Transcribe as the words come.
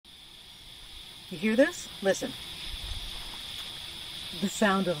You hear this? Listen. The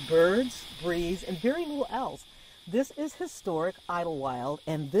sound of birds, breeze, and very little else. This is historic Idlewild,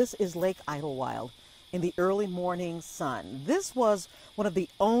 and this is Lake Idlewild in the early morning sun. This was one of the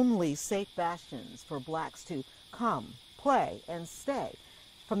only safe bastions for blacks to come, play, and stay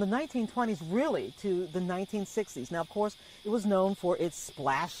from the 1920s really to the 1960s. Now, of course, it was known for its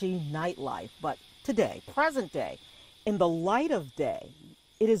splashy nightlife, but today, present day, in the light of day,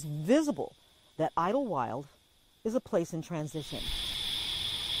 it is visible that Idlewild is a place in transition.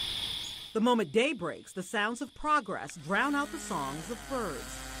 The moment day breaks, the sounds of progress drown out the songs of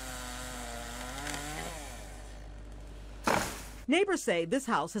birds. Neighbors say this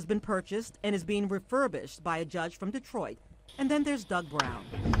house has been purchased and is being refurbished by a judge from Detroit. And then there's Doug Brown.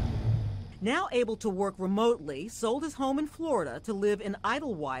 Now able to work remotely, sold his home in Florida to live in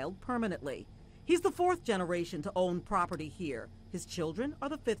Idlewild permanently. He's the fourth generation to own property here. His children are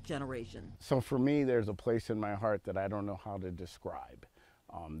the fifth generation. So for me, there's a place in my heart that I don't know how to describe.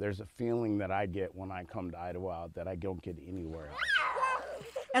 There's a feeling that I get when I come to Idlewild that I don't get anywhere else.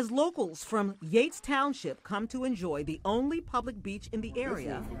 As locals from Yates Township come to enjoy the only public beach in the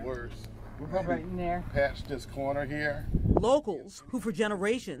area. This is the worst. We're probably right in there. Patch this corner here. Locals who for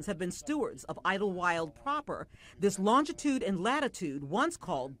generations have been stewards of Idlewild proper, this longitude and latitude once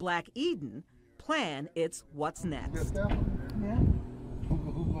called Black Eden, plan its what's next. Yeah.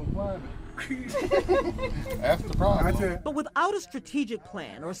 Who's gonna climb it? That's the problem. But without a strategic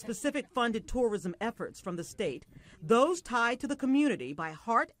plan or specific funded tourism efforts from the state, those tied to the community by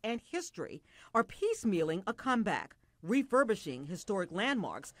heart and history are piecemealing a comeback, refurbishing historic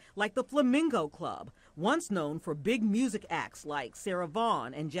landmarks like the Flamingo Club, once known for big music acts like Sarah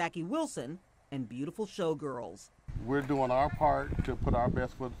Vaughan and Jackie Wilson, and beautiful showgirls. We're doing our part to put our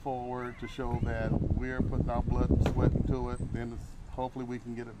best foot forward to show that we're putting our blood and sweat into it. Then hopefully we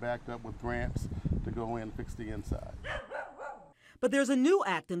can get it backed up with grants to go in and fix the inside. But there's a new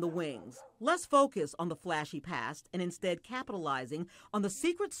act in the wings, less focus on the flashy past and instead capitalizing on the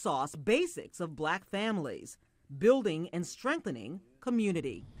secret sauce basics of black families, building and strengthening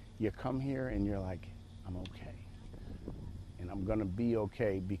community. You come here and you're like, I'm okay. And I'm gonna be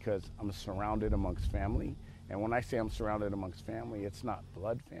okay because I'm surrounded amongst family. And when I say I'm surrounded amongst family, it's not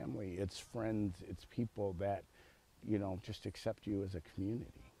blood family, it's friends, it's people that, you know, just accept you as a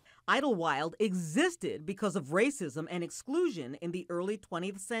community. Idlewild existed because of racism and exclusion in the early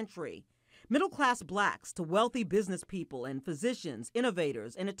 20th century. Middle-class blacks to wealthy business people and physicians,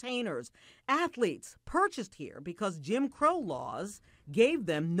 innovators, entertainers, athletes purchased here because Jim Crow laws gave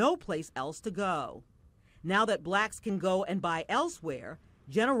them no place else to go. Now that blacks can go and buy elsewhere,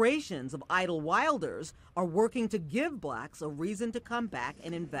 generations of Idlewilders are working to give blacks a reason to come back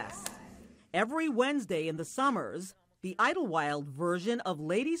and invest. Every Wednesday in the summers, the Idlewild version of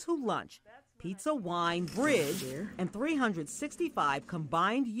Ladies Who Lunch, pizza, wine, bridge, and 365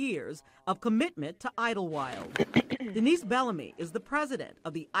 combined years of commitment to Idlewild. Denise Bellamy is the president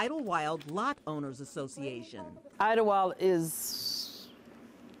of the Idlewild Lot Owners Association. Idlewild is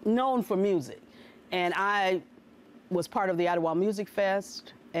known for music, and I was part of the Idlewild Music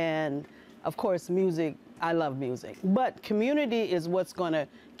Fest, and of course music, I love music. But community is what's going to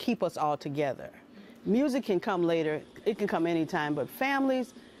keep us all together. Music can come later, it can come anytime, but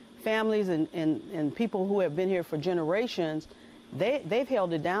families and people who have been here for generations, they've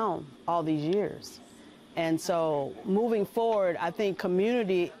held it down all these years. And so moving forward, I think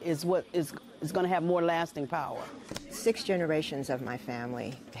community is what is going to have more lasting power. 6 generations of my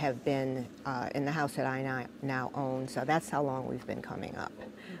family have been in the house that I now own, so that's how long we've been coming up,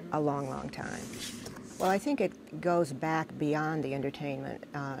 a long, long time. Well, I think it goes back beyond the entertainment,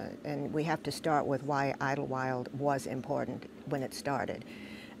 and we have to start with why Idlewild was important when it started,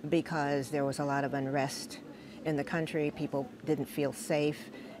 because there was a lot of unrest in the country. People didn't feel safe.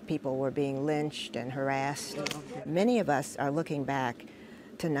 People were being lynched and harassed. Many of us are looking back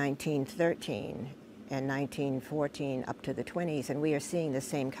to 1913 and 1914 up to the 20s, and we are seeing the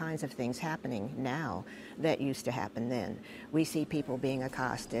same kinds of things happening now that used to happen then. We see people being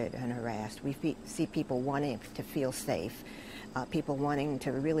accosted and harassed. We see people wanting to feel safe, people wanting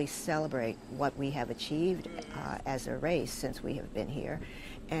to really celebrate what we have achieved as a race since we have been here.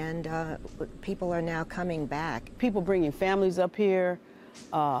 And people are now coming back. People bringing families up here,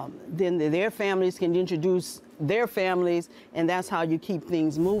 then their families can introduce their families, and that's how you keep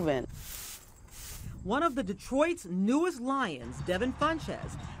things moving. One of the Detroit's newest lions, Devin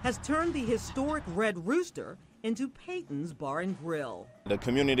Funches, has turned the historic Red Rooster into Peyton's Bar and Grill. The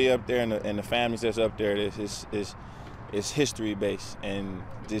community up there and the families that's up there is it's history based, and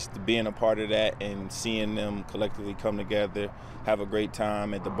just being a part of that and seeing them collectively come together, have a great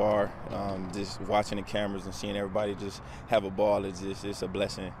time at the bar, just watching the cameras and seeing everybody just have a ball it's a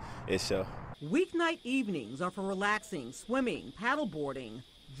blessing itself. Weeknight evenings are for relaxing, swimming, paddleboarding,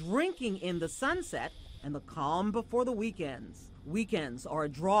 drinking in the sunset, and the calm before the weekends. Weekends are a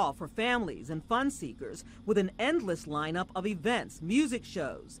draw for families and fun seekers with an endless lineup of events, music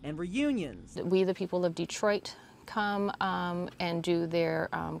shows, and reunions. We, the people of Detroit, come and do their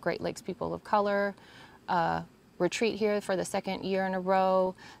Great Lakes People of Color retreat here for the second year in a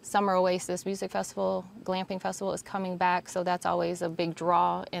row. Summer Oasis Music Festival, Glamping Festival is coming back, so that's always a big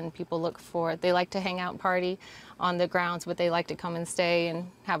draw, and people look for it. They like to hang out and party on the grounds, but they like to come and stay and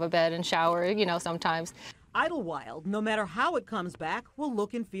have a bed and shower, you know, sometimes. Idlewild, no matter how it comes back, will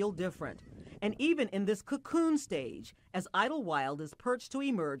look and feel different. And even in this cocoon stage, as Idlewild is perched to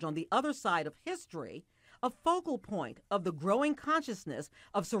emerge on the other side of history, a focal point of the growing consciousness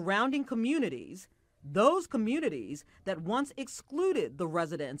of surrounding communities, those communities that once excluded the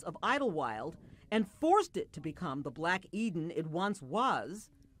residents of Idlewild and forced it to become the Black Eden it once was,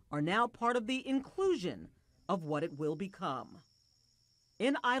 are now part of the inclusion of what it will become.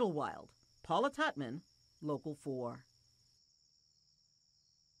 In Idlewild, Paula Tutman, Local 4.